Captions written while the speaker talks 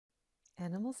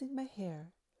Animals in My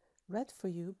Hair, read for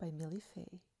you by Mili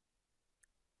Fay.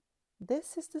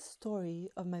 This is the story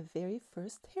of my very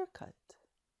first haircut.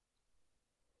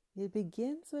 It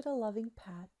begins with a loving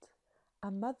pat, a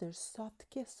mother's soft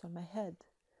kiss on my head.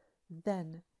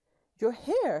 Then, "Your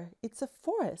hair, it's a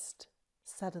forest,"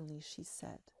 suddenly she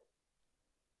said.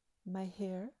 My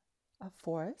hair? A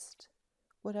forest?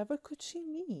 Whatever could she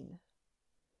mean?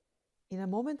 In a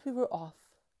moment we were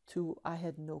off, to I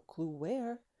had no clue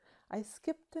where. I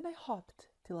skipped and I hopped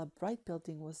till a bright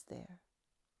building was there.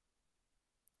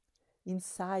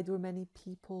 Inside were many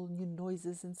people, new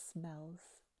noises and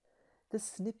smells. The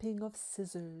snipping of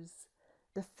scissors,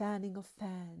 the fanning of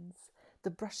fans, the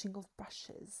brushing of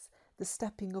brushes, the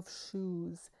stepping of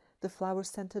shoes, the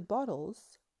flower-scented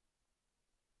bottles,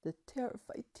 the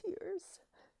terrified tears,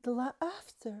 the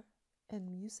laughter, and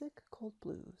music called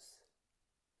blues.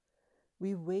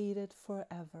 We waited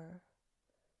forever,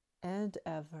 and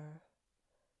ever,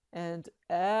 and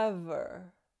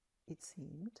ever, it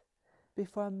seemed,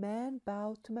 before a man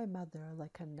bowed to my mother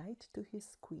like a knight to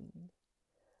his queen.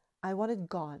 I want it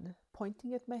gone.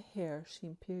 Pointing at my hair, she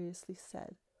imperiously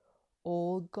said,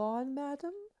 "All gone,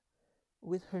 madam?"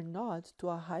 With her nod to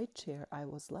a high chair I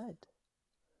was led.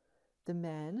 The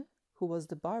man, who was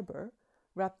the barber,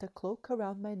 wrapped a cloak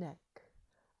around my neck.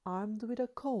 Armed with a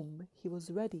comb, he was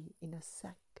ready in a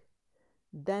sec.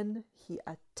 Then he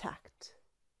attacked.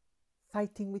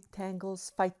 Fighting with tangles,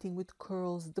 fighting with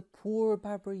curls, the poor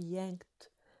barber yanked,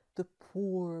 the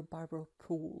poor barber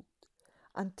pulled,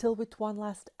 until with one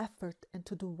last effort, and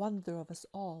to the wonder of us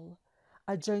all,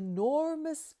 a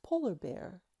ginormous polar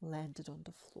bear landed on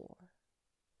the floor.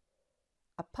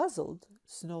 A puzzled,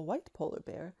 snow-white polar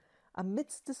bear,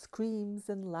 amidst the screams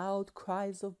and loud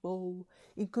cries of woe,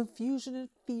 in confusion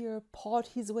and fear, pawed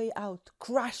his way out,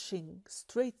 crashing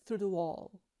straight through the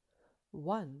wall.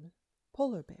 One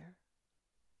polar bear.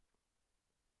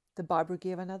 The barber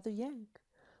gave another yank.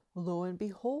 Lo and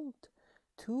behold,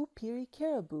 two peary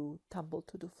caribou tumbled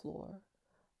to the floor.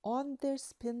 On their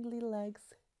spindly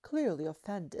legs, clearly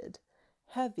offended,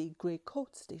 heavy grey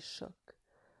coats they shook.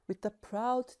 With a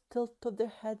proud tilt of their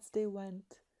heads they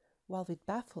went, while with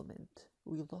bafflement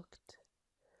we looked.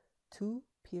 Two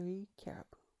peary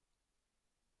caribou.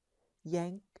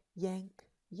 Yank, yank,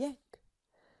 yank.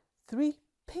 Three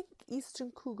pink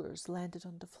eastern cougars landed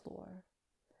on the floor.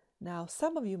 Now,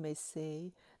 some of you may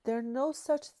say there are no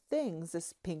such things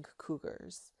as pink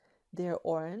cougars. They're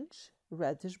orange,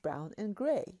 reddish brown, and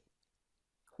gray.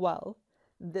 Well,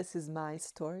 this is my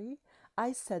story.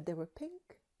 I said they were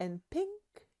pink, and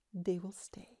pink they will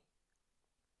stay.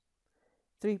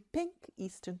 Three pink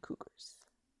eastern cougars.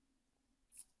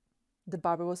 The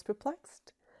barber was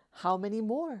perplexed. How many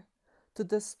more? To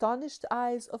the astonished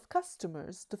eyes of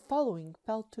customers, the following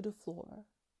fell to the floor.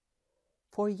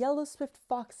 4 yellow swift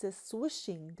foxes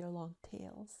swishing their long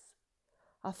tails.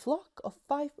 A flock of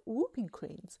 5 whooping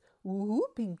cranes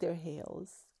whooping their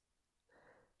hails.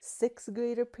 6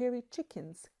 greater prairie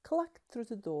chickens clucked through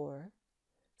the door.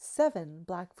 7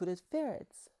 black-footed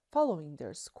ferrets following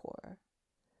their score.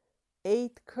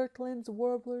 8 Kirtland's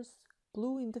warblers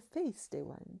blue in the face they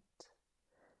went.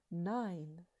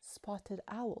 9 spotted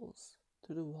owls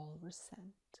to the wall were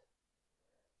sent.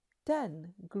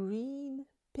 10 green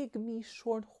pygmy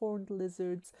short-horned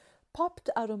lizards popped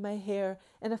out of my hair,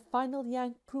 and a final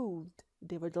yank proved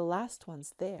they were the last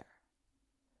ones there.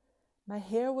 My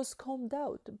hair was combed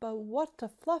out, but what a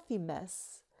fluffy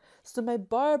mess! So my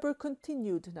barber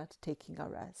continued, not taking a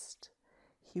rest.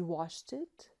 He washed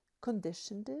it,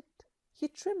 conditioned it, he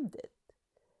trimmed it,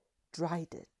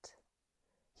 dried it,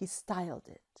 he styled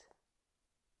it.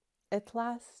 At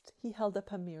last he held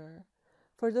up a mirror.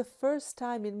 For the first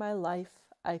time in my life,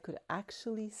 I could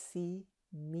actually see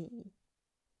me.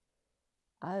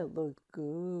 I looked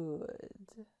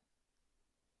good.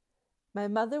 My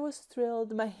mother was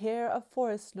thrilled, my hair a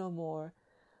forest no more,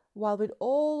 while with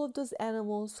all of those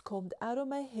animals combed out of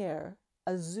my hair,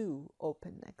 a zoo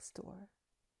opened next door.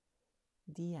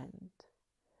 The end.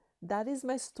 That is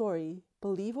my story.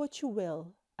 Believe what you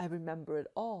will. I remember it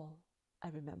all. I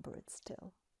remember it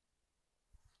still.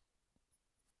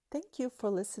 Thank you for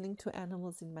listening to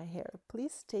Animals in My Hair.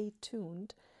 Please stay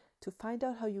tuned to find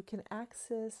out how you can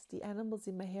access the Animals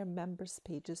in My Hair members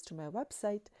pages to my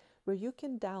website, where you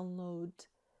can download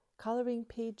coloring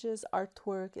pages,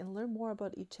 artwork, and learn more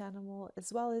about each animal,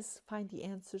 as well as find the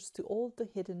answers to all the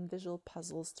hidden visual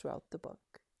puzzles throughout the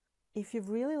book. If you've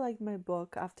really liked my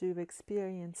book after you've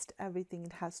experienced everything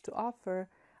it has to offer,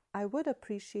 I would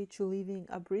appreciate you leaving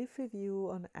a brief review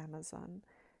on Amazon.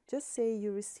 Just say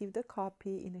you received a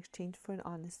copy in exchange for an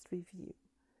honest review.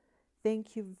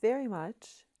 Thank you very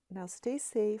much, Now stay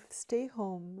safe, stay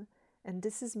home, and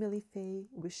this is Mili Fay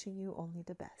wishing you only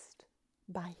the best.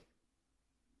 Bye.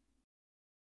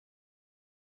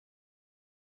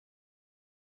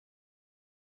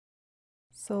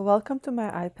 So welcome to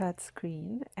my iPad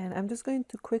screen, and I'm just going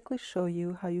to quickly show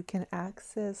you how you can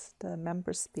access the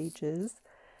members pages.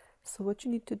 So what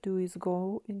you need to do is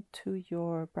go into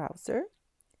your browser,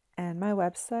 and my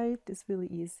website is really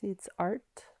easy. It's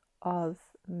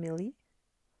artofmili.ca.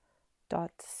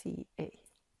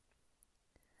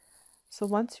 So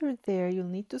once you're there, you'll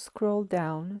need to scroll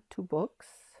down to books,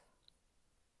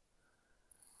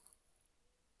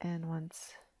 and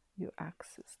once you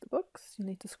access the books, you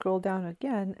need to scroll down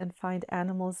again and find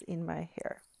Animals in My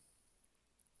Hair,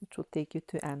 which will take you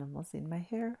to Animals in My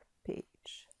Hair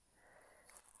page,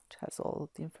 which has all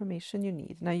the information you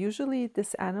need. Now, usually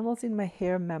this Animals in My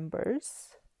Hair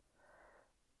members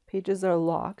pages are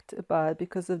locked, but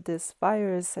because of this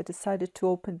virus, I decided to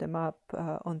open them up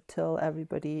until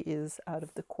everybody is out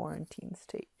of the quarantine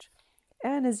stage.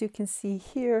 And as you can see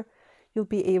here, you'll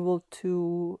be able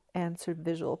to answer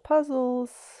visual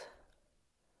puzzles,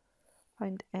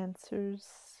 find answers.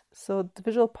 So the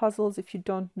visual puzzles, if you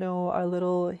don't know, are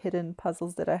little hidden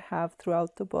puzzles that I have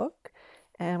throughout the book.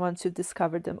 And once you've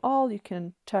discovered them all, you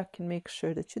can check and make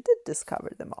sure that you did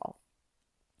discover them all.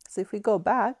 So if we go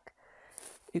back,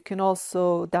 you can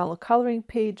also download coloring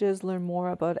pages, learn more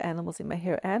about Animals in My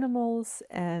Hair animals,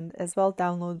 and as well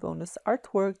download bonus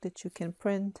artwork that you can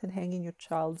print and hang in your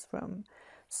child's room.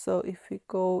 So if we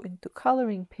go into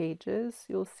coloring pages,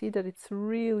 you'll see that it's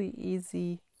really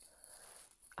easy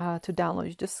to download.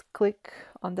 You just click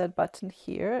on that button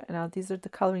here, and now these are the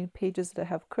coloring pages that I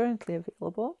have currently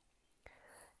available.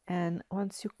 And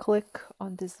once you click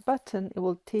on this button, it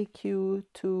will take you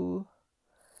to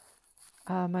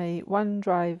my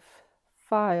OneDrive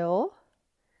file,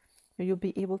 where you'll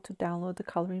be able to download the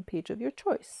coloring page of your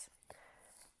choice.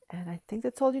 And I think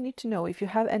that's all you need to know. If you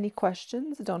have any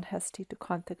questions, don't hesitate to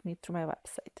contact me through my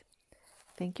website.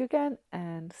 Thank you again,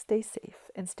 and stay safe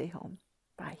and stay home.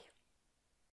 Bye.